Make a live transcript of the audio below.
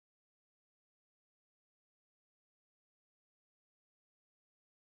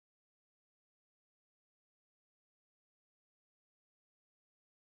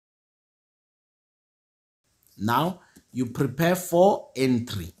Now you prepare for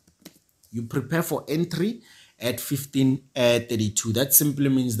entry. You prepare for entry at 15:32. That simply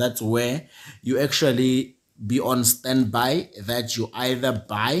means that's where you actually be on standby, that you either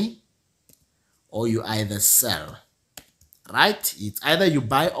buy or you either sell, right? It's either you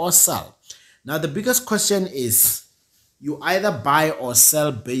buy or sell. Now the biggest question is, you either buy or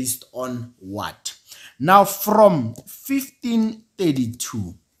sell based on what? Now from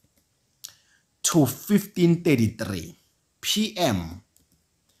 15:32 to 15:33 p.m.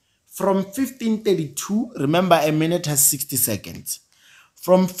 From 15:32, remember a minute has 60 seconds.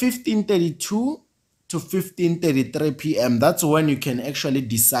 From 15:32 to 15:33 p.m., that's when you can actually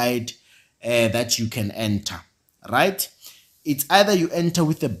decide that you can enter, right? It's either you enter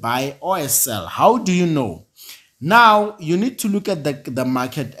with a buy or a sell. How do you know? Now you need to look at the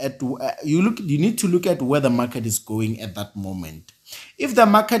market at you need to look at where the market is going at that moment. If the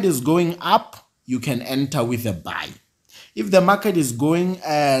market is going up, you can enter with a buy. If the market is going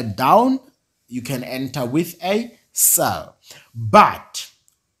down, you can enter with a sell. But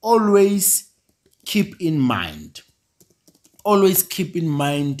always keep in mind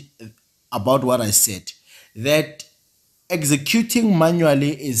about what I said, that executing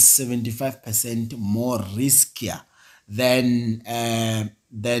manually is 75% more riskier than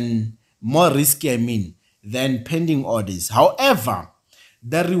pending orders. However,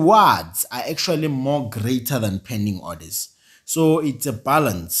 the rewards are actually more greater than pending orders. So it's a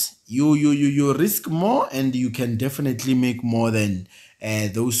balance. You risk more and you can definitely make more than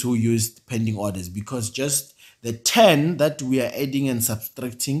those who used pending orders, because just the 10 that we are adding and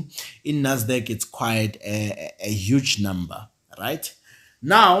subtracting in Nasdaq, it's quite a huge number, right?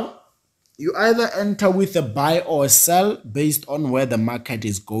 Now, you either enter with a buy or a sell based on where the market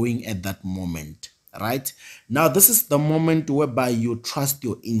is going at that moment, right? Now, this is the moment whereby you trust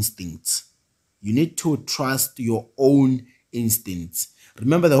your instincts. You need to trust your own instincts.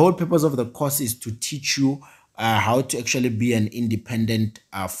 Remember, the whole purpose of the course is to teach you how to actually be an independent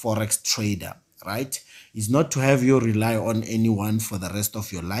Forex trader, right? It's not to have you rely on anyone for the rest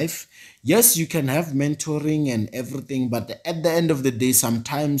of your life. Yes, you can have mentoring and everything, but at the end of the day,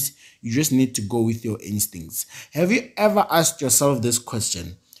 sometimes you just need to go with your instincts. Have you ever asked yourself this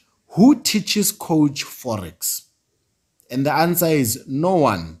question? Who teaches coach Forex? And the answer is no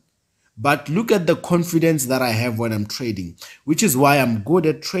one. But look at the confidence that I have when I'm trading, which is why I'm good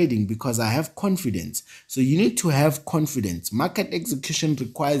at trading, because I have confidence. So you need to have confidence. Market execution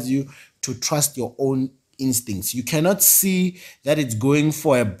requires you to trust your own instincts. You cannot see that it's going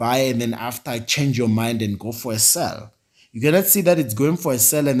for a buy and then after change your mind and go for a sell. You cannot see that it's going for a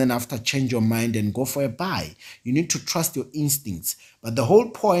sell and then after change your mind and go for a buy. You need to trust your instincts. But the whole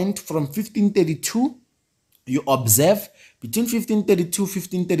point, from 15:32, you observe. Between 15:32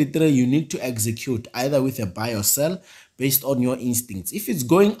 15:33, you need to execute either with a buy or sell based on your instincts. If it's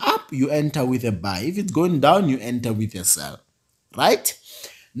going up, you enter with a buy. If it's going down, you enter with a sell, right?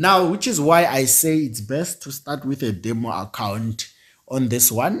 Now, which is why I say it's best to start with a demo account on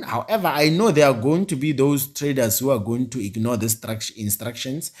this one. However, I know there are going to be those traders who are going to ignore the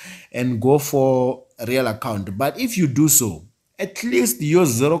instructions and go for a real account. But if you do so, at least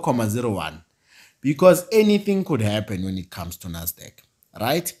use 0.01, because anything could happen when it comes to Nasdaq,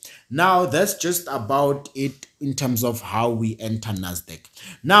 right? Now, that's just about it in terms of how we enter Nasdaq.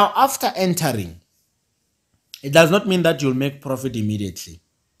 Now, after entering, it does not mean that you'll make profit immediately,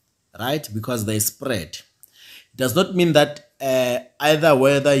 right? Because they spread. It does not mean that either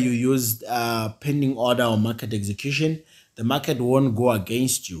whether you used pending order or market execution, the market won't go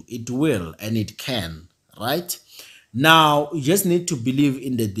against you. It will, and it can, right? Now, you just need to believe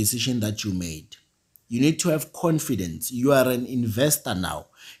in the decision that you made. You need to have confidence. You are an investor now.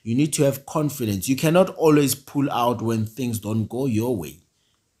 You need to have confidence. You cannot always pull out when things don't go your way,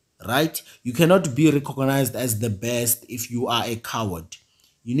 right? You cannot be recognized as the best if you are a coward.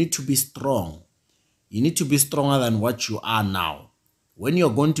 You need to be strong. You need to be stronger than what you are now. When you're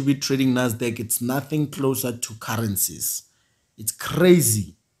going to be trading Nasdaq, it's nothing closer to currencies. It's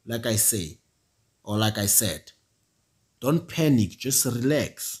crazy, like I say, or like I said. Don't panic, just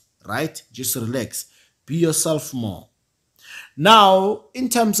relax, right? Just relax. Be yourself more. Now, in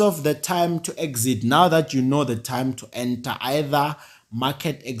terms of the time to exit, now that you know the time to enter either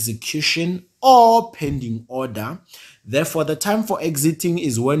market execution or pending order, therefore the time for exiting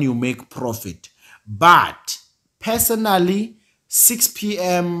is when you make profit. But personally, 6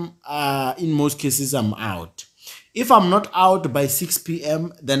 p.m. In most cases, I'm out. If I'm not out by 6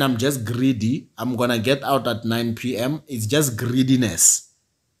 p.m., then I'm just greedy. I'm going to get out at 9 p.m. It's just greediness.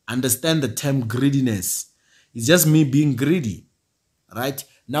 Understand the term greediness. It's just me being greedy, right?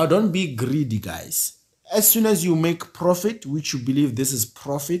 Now, don't be greedy, guys. as soon as you make profit, which you believe this is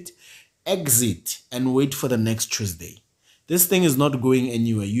profit, exit and wait for the next Tuesday. This thing is not going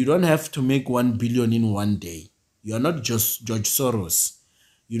anywhere. You don't have to make 1 billion in one day. You are not just George Soros.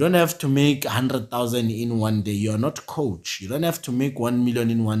 You don't have to make 100,000 in one day. You are not coach. You don't have to make 1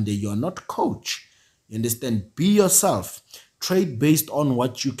 million in one day. You are not coach. You understand? Be yourself. Trade based on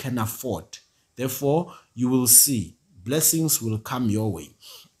what you can afford. Therefore, you will see blessings will come your way.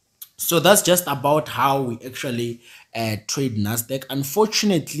 So that's just about how we actually trade Nasdaq.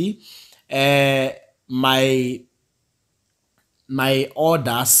 Unfortunately, my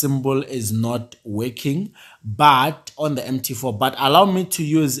order symbol is not working, but on the MT4. But allow me to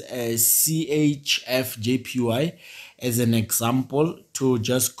use a CHFJPY as an example to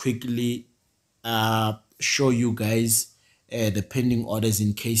just quickly show you guys the pending orders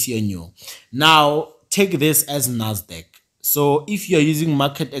in case you're new. Now take this as Nasdaq. So if you're using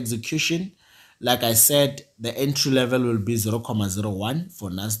market execution, like I said, the entry level will be 0.01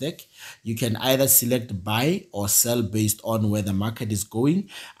 for Nasdaq. You can either select buy or sell based on where the market is going,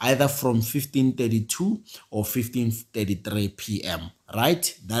 either from 1532 or 1533 p.m.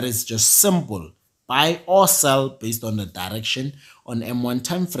 Right? That is just simple. Buy or sell based on the direction on M1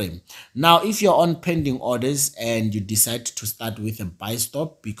 time frame. Now, if you're on pending orders and you decide to start with a buy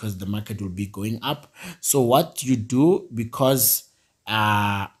stop because the market will be going up, so what you do, because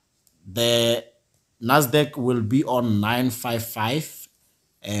the Nasdaq will be on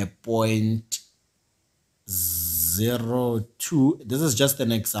 955.02. This is just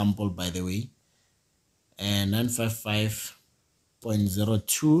an example, by the way.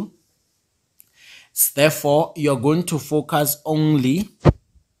 955.02. Therefore, you're going to focus only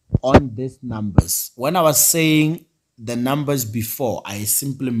on these numbers. When I was saying the numbers before, I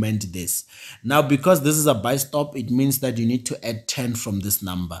simply meant this. Now, because this is a buy stop, it means that you need to add 10 from this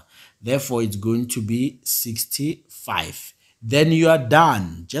number. Therefore, it's going to be 65. Then you are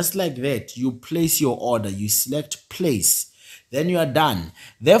done. Just like that, you place your order. You select place. Then you are done.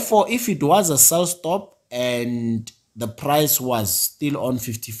 Therefore, if it was a sell stop and the price was still on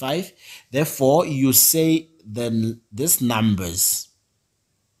 55, therefore, you say then these numbers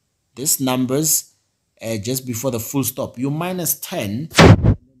just before the full stop, you minus 10,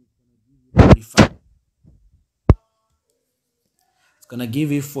 it's gonna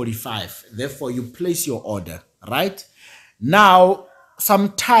give you 45. Therefore, you place your order. Right now,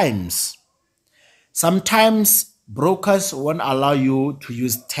 sometimes brokers won't allow you to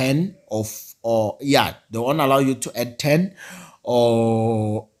use 10 they won't allow you to add 10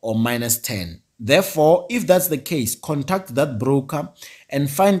 or minus 10. Therefore, if that's the case, contact that broker and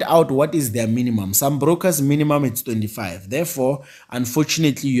find out what is their minimum. Some brokers minimum it's 25. Therefore,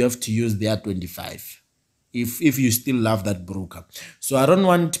 unfortunately, you have to use their 25 if you still love that broker. So I don't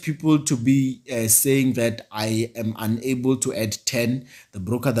want people to be saying that I am unable to add 10. The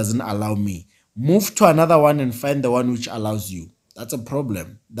broker doesn't allow me. Move to another one and find the one which allows you. That's a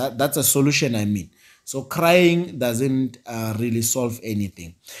problem. That's a solution, I mean. So crying doesn't really solve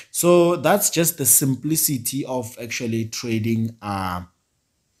anything. So that's just the simplicity of actually trading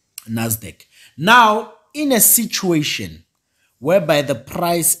Nasdaq. Now, in a situation whereby the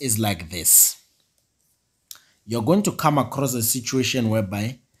price is like this, you're going to come across a situation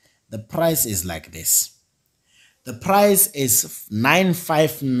whereby the price is like this. The price is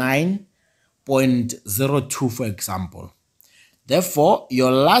 959.02, for example. Therefore,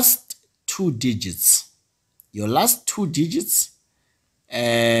 your last two digits,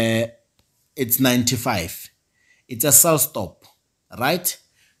 it's 95. It's a sell stop, right?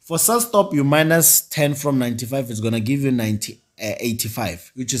 For sell stop, you minus 10 from 95 is going to give you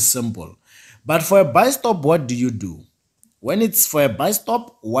 85, which is simple. But for a buy stop, what do you do? When it's for a buy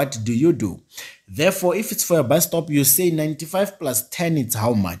stop, what do you do? Therefore, if it's for a buy stop, you say 95 plus 10, it's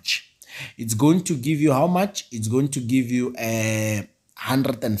how much? It's going to give you how much? It's going to give you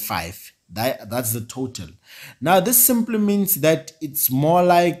 105. That's the total. Now, this simply means that it's more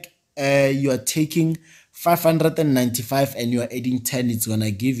like you are taking 595 and you are adding 10. It's going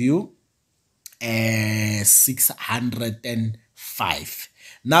to give you 605.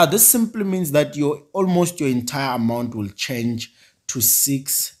 Now, this simply means that almost your entire amount will change to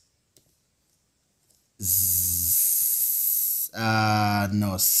 605.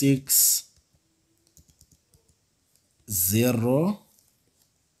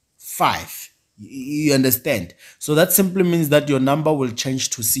 You understand? So that simply means that your number will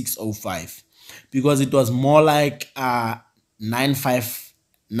change to 605 because it was more like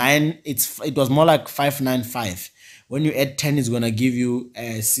 959. It was more like 595. When you add 10, it's going to give you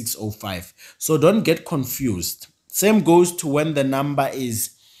 605. So don't get confused. Same goes to when the number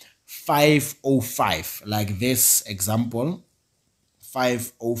is 505, like this example,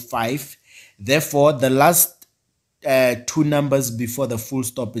 505. Therefore, the last two numbers before the full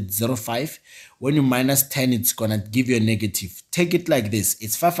stop, it's 05. When you minus 10, it's gonna give you a negative. Take it like this.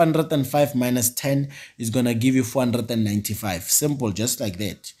 It's 505 minus 10 is gonna give you 495. Simple, just like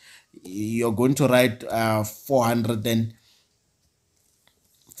that. You're going to write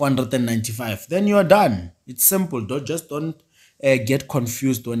 495. Then you're done. It's simple. Don't get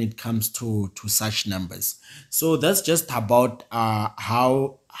confused when it comes to such numbers. So that's just about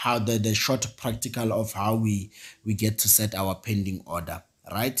how the short practical of how we get to set our pending order.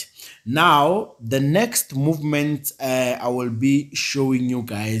 Right now, the next movement, I will be showing you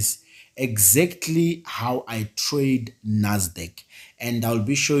guys exactly how I trade Nasdaq, and I'll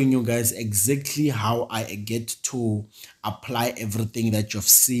be showing you guys exactly how I get to apply everything that you've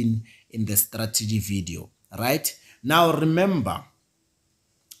seen in the strategy video. Right now, remember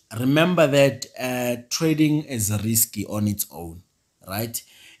that trading is risky on its own, right?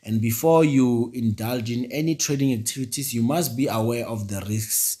 And before you indulge in any trading activities, you must be aware of the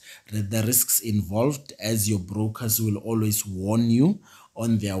risks involved, as your brokers will always warn you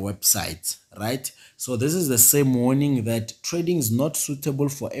on their website, right? So this is the same warning that trading is not suitable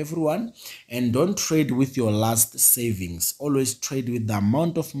for everyone, and don't trade with your last savings. Always trade with the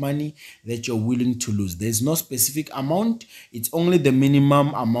amount of money that you're willing to lose. There's no specific amount. It's only the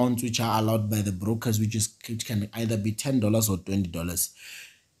minimum amount which are allowed by the brokers, which can either be $10 or $20,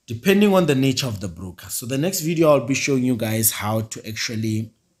 depending on the nature of the broker. So the next video, I'll be showing you guys how to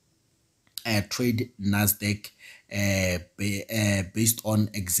actually trade Nasdaq based on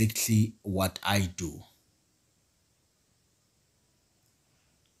exactly what I do.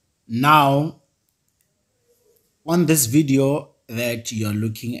 Now, on this video that you're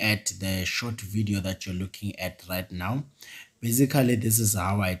looking at, the short video that you're looking at right now, basically this is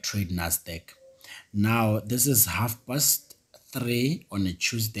how I trade Nasdaq. Now, this is 3:30 on a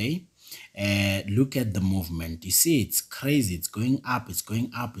Tuesday. Look at the movement. You see, it's crazy. It's going up, it's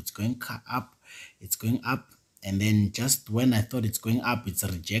going up, it's going up, it's going up. And then just when I thought it's going up, it's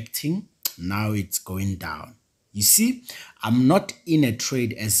rejecting. Now it's going down. You see, I'm not in a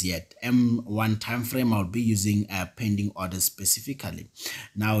trade as yet. M1 time frame, I'll be using a pending order specifically.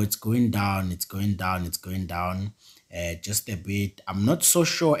 Now it's going down, it's going down, it's going down just a bit. I'm not so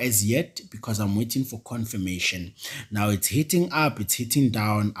sure as yet because I'm waiting for confirmation. Now it's hitting up, it's hitting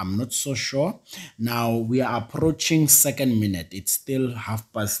down. I'm not so sure. Now we are approaching second minute. It's still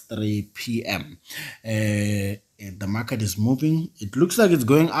 3:30 p.m. The market is moving. It looks like it's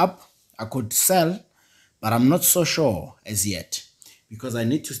going up. I could sell, but I'm not so sure as yet because I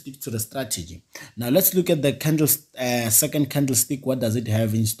need to stick to the strategy. Now let's look at the second candlestick. What does it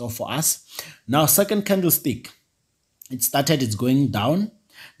have in store for us? Now, second candlestick, it started, it's going down.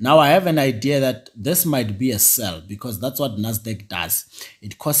 Now I have an idea that this might be a sell because that's what Nasdaq does.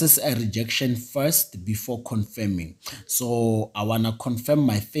 It causes a rejection first before confirming. So I want to confirm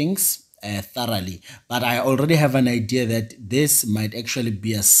my things thoroughly, but I already have an idea that this might actually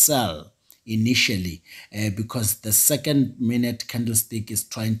be a sell initially because the second minute candlestick is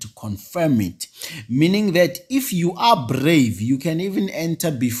trying to confirm it, meaning that if you are brave, you can even enter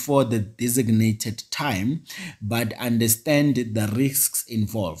before the designated time, but understand the risks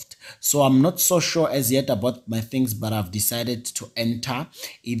involved. So I'm not so sure as yet about my things, but I've decided to enter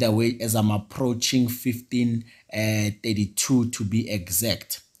either way as I'm approaching 1532 to be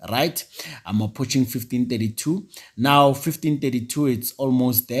exact. Right, I'm approaching 1532 now. 1532, it's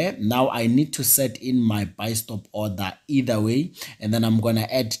almost there. Now I need to set in my buy stop order either way, and then I'm gonna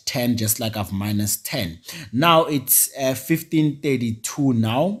add 10 just like I've minus 10. Now it's 1532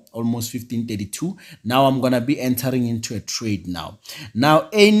 now, almost 1532. Now I'm gonna be entering into a trade now. Now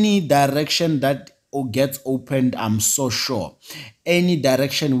any direction that gets opened, I'm so sure. Any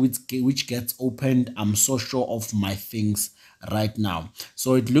direction which gets opened, I'm so sure of my things right now.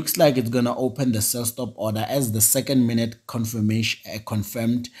 So it looks like it's gonna open the sell stop order as the second minute confirmation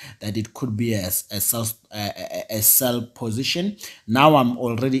confirmed that it could be a sell position. Now I'm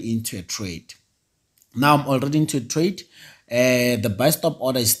already into a trade. The buy stop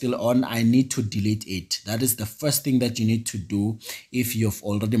order is still on. I need to delete it. That is the first thing that you need to do if you've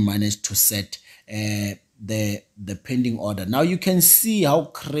already managed to set the pending order. Now you can see how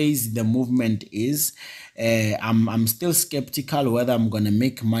crazy the movement is. I'm still skeptical whether I'm gonna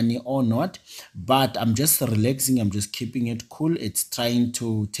make money or not, but I'm just relaxing. I'm just keeping it cool. It's trying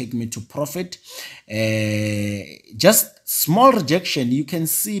to take me to profit. Just Small rejection. You can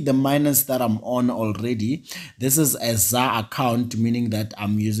see the minus that I'm on already. This is a ZAR account, meaning that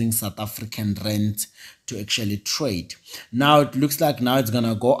I'm using South African rand to actually trade. Now it looks like now it's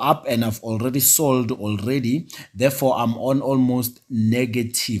gonna go up, and I've already sold already. Therefore, I'm on almost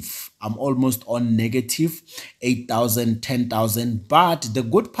negative. I'm almost on negative 8,000, 10,000. But the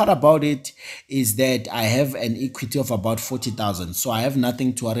good part about it is that I have an equity of about 40,000. So I have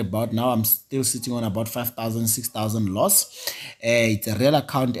nothing to worry about. Now I'm still sitting on about 5,000, 6,000 loss. It's a real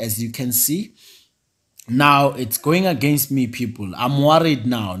account, as you can see. Now it's going against me, people. I'm worried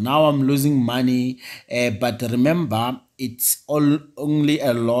now. Now I'm losing money. But remember, it's only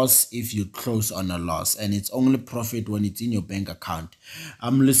a loss if you close on a loss, and it's only profit when it's in your bank account.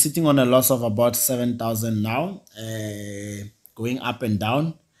 I'm sitting on a loss of about 7,000 now, going up and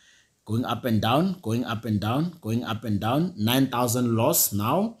down, going up and down, going up and down, going up and down. 9,000 loss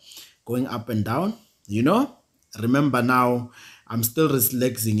now, going up and down. You know, remember now, I'm still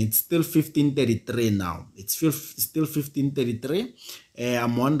relaxing. It's still 1533 now. It's still 1533.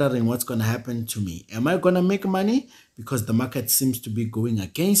 I'm wondering what's going to happen to me. Am I going to make money? Because the market seems to be going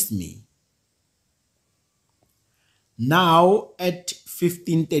against me. Now at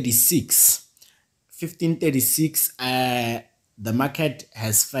 1536, the market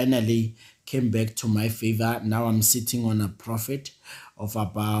has finally came back to my favor. Now I'm sitting on a profit of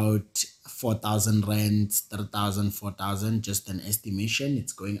about 4,000 rand, 3,000, 4,000, just an estimation.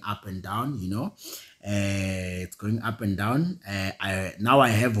 It's going up and down, you know. It's going up and down. Now I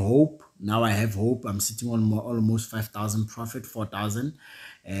have hope. Now I have hope. I'm sitting on almost 5,000 profit, 4,000,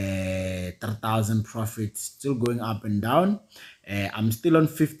 3,000 profit, still going up and down. I'm still on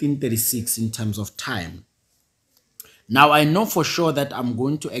 1536 in terms of time. Now I know for sure that I'm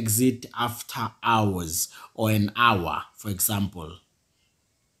going to exit after hours or an hour, for example.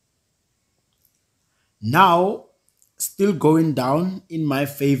 Now, still going down in my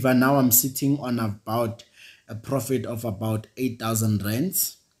favor. Now I'm sitting on about a profit of about 8,000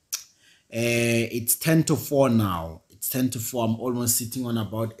 rands. It's 10 to 4 now. It's 10 to 4. I'm almost sitting on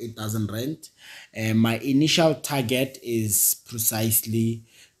about 8,000 rand. My initial target is precisely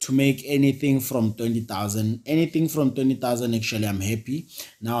to make anything from 20,000. Anything from 20,000, actually, I'm happy.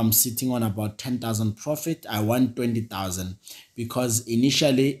 Now I'm sitting on about 10,000 profit. I want 20,000 because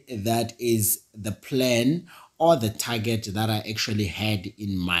initially that is the plan or the target that I actually had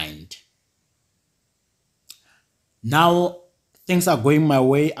in mind. Now things are going my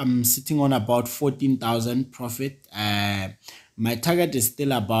way. I'm sitting on about 14,000 profit. My target is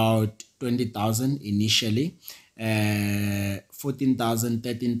still about 20,000 initially. 14,000,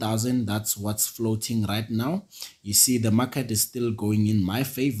 13,000, that's what's floating right now. You see the market is still going in my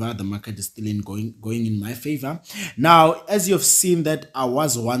favor. The market is still going in my favor. Now, as you've seen that I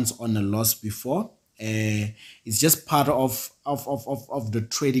was once on a loss before, it's just part of the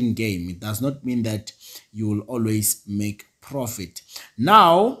trading game. It does not mean that you will always make profit.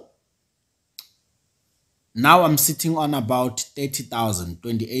 Now I'm sitting on about 30,000,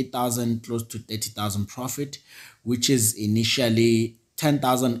 28,000, close to 30,000 profit, which is initially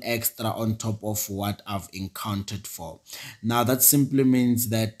 10,000 extra on top of what I've encountered for. Now that simply means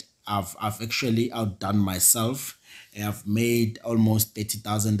that I've actually outdone myself. I've made almost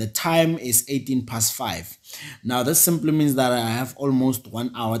 30,000. The time is 18 past 5. Now this simply means that I have almost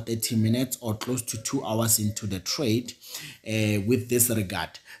 1 hour 30 minutes or close to 2 hours into the trade with this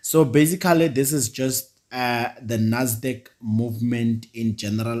regard. So basically this is just the Nasdaq movement in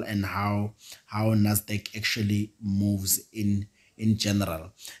general and how Nasdaq actually moves in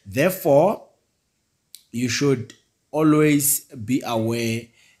general. Therefore, you should always be aware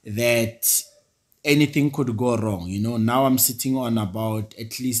that anything could go wrong. You know, now I'm sitting on about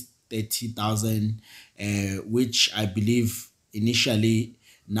at least 30,000, which I believe initially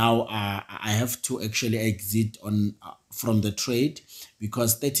now I have to actually exit on from the trade,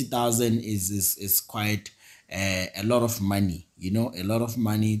 because 30,000 is quite a lot of money, you know, a lot of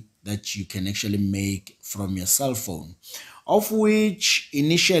money that you can actually make from your cell phone, of which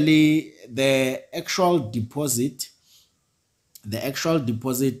initially the actual deposit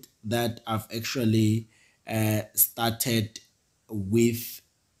that I've actually started with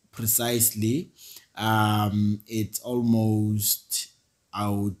precisely, it's almost, I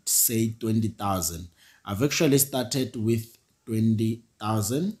would say, 20,000. I've actually started with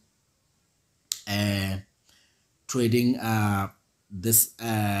 20,000 trading this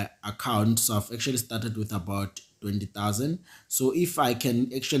account. So I've actually started with about 20,000. So if I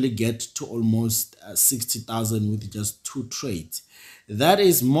can actually get to almost 60,000 with just 2 trades, that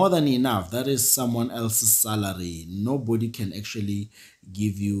is more than enough. That is someone else's salary. Nobody can actually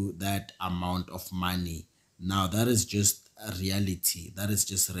give you that amount of money. Now that is just a reality. That is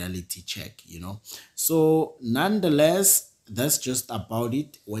just reality check, you know. So nonetheless, that's just about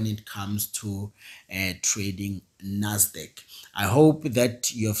it when it comes to trading Nasdaq. I hope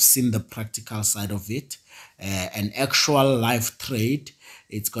that you have seen the practical side of it. An actual live trade,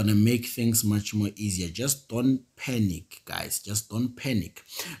 it's gonna make things much more easier. Just don't panic, guys. Just don't panic.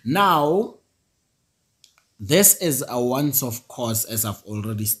 Now, this is a once-off course, as I've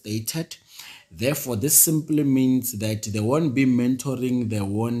already stated. Therefore, this simply means that there won't be mentoring, there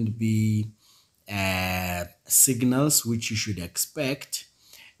won't be signals which you should expect.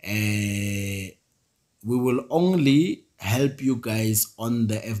 We will only help you guys on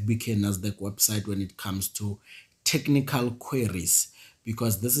the FBK NASDAQ website when it comes to technical queries,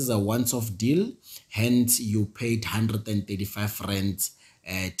 because this is a once-off deal. Hence, you paid 135 rands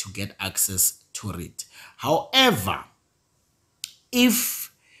to get access to it. However,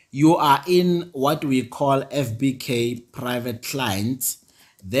 if you are in what we call FBK private clients,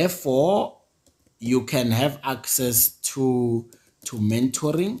 therefore you can have access to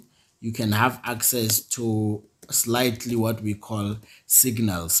mentoring. You can have access to slightly what we call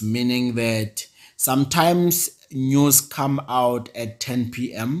signals, meaning that sometimes news come out at 10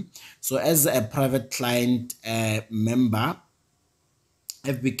 p.m. So as a private client member,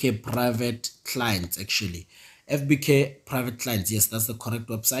 FBK private clients, actually FBK private clients, yes, that's the correct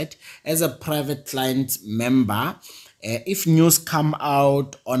website. As a private client member, if news come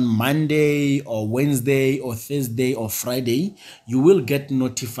out on Monday or Wednesday or Thursday or Friday, you will get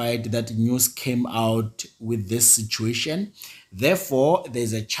notified that news came out with this situation. Therefore,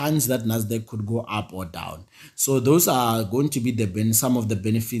 there's a chance that Nasdaq could go up or down. So those are going to be some of the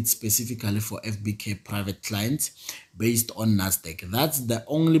benefits specifically for FBK private clients based on Nasdaq. That's the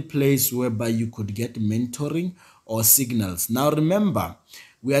only place whereby you could get mentoring or signals. Now remember,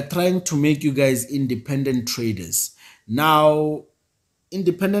 we are trying to make you guys independent traders. Now,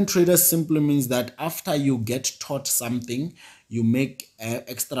 independent traders simply means that after you get taught something, you make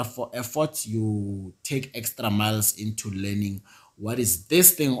extra effort, you take extra miles into learning what is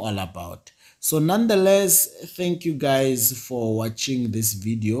this thing all about. So nonetheless, thank you guys for watching this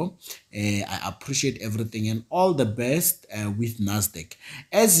video. I appreciate everything and all the best with Nasdaq.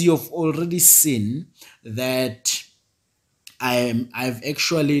 As you've already seen that I've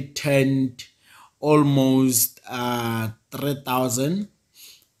actually turned almost 3,000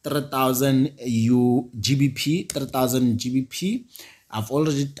 GBP, 3,000 GBP. I've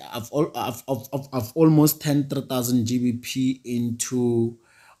almost turned 3,000 GBP into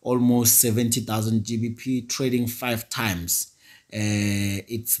almost 70,000 GBP, trading 5 times.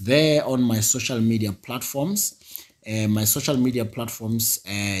 It's there on my social media platforms. My social media platforms,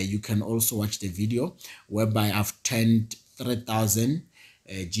 you can also watch the video whereby I've turned 3,000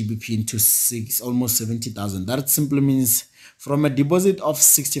 GBP into almost 70,000. That simply means from a deposit of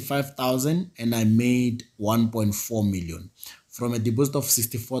 65,000 and I made 1.4 million. From a deposit of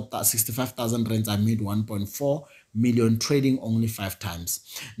 65,000 rands, I made 1.4 million, trading only 5 times.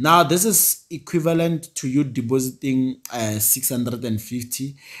 Now, this is equivalent to you depositing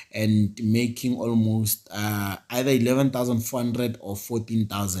 650 and making almost either 11,400 or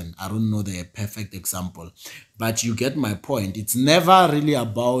 14,000. I don't know the perfect example, but you get my point. It's never really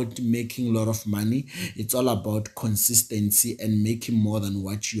about making a lot of money. It's all about consistency and making more than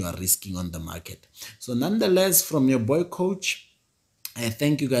what you are risking on the market. So nonetheless, from your boy coach, I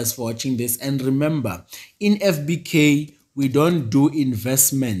thank you guys for watching this. And remember, in FBK, we don't do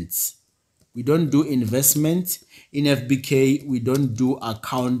investments. We don't do investments. In FBK, we don't do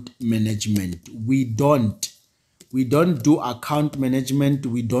account management. We don't do account management.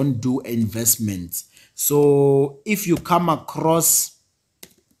 We don't do investments. So if you come across,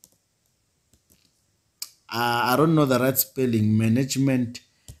 I don't know the right spelling, management.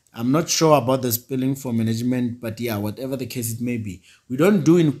 I'm not sure about the spelling for management, but yeah, whatever the case it may be, we don't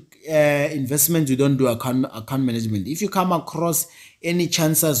do investments. We don't do account management. If you come across any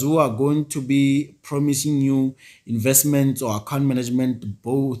chancers who are going to be promising you investments or account management,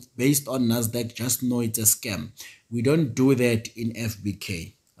 both based on Nasdaq, just know it's a scam. We don't do that in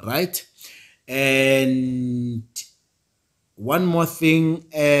FBK, right? And one more thing,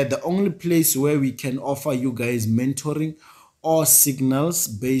 the only place where we can offer you guys mentoring or signals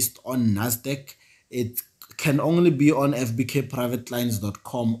based on Nasdaq, it can only be on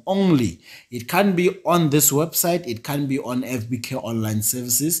fbkprivateclients.com only. It can be on this website, it can be on FBK Online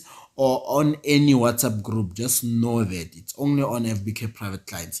Services or on any WhatsApp group. Just know that it's only on FBK Private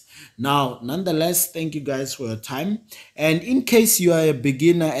Clients. Now, nonetheless, thank you guys for your time. And in case you are a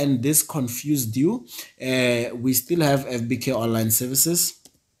beginner and this confused you, we still have FBK Online Services,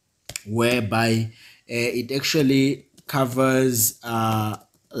 whereby it actually covers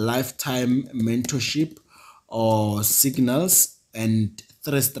lifetime mentorship or signals and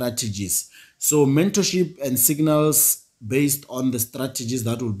 3 strategies. So mentorship and signals based on the strategies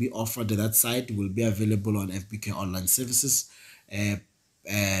that will be offered at that site will be available on FBK Online Services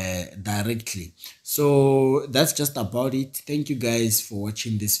directly. So that's just about it. Thank you guys for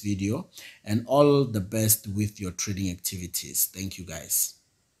watching this video, and all the best with your trading activities. Thank you guys.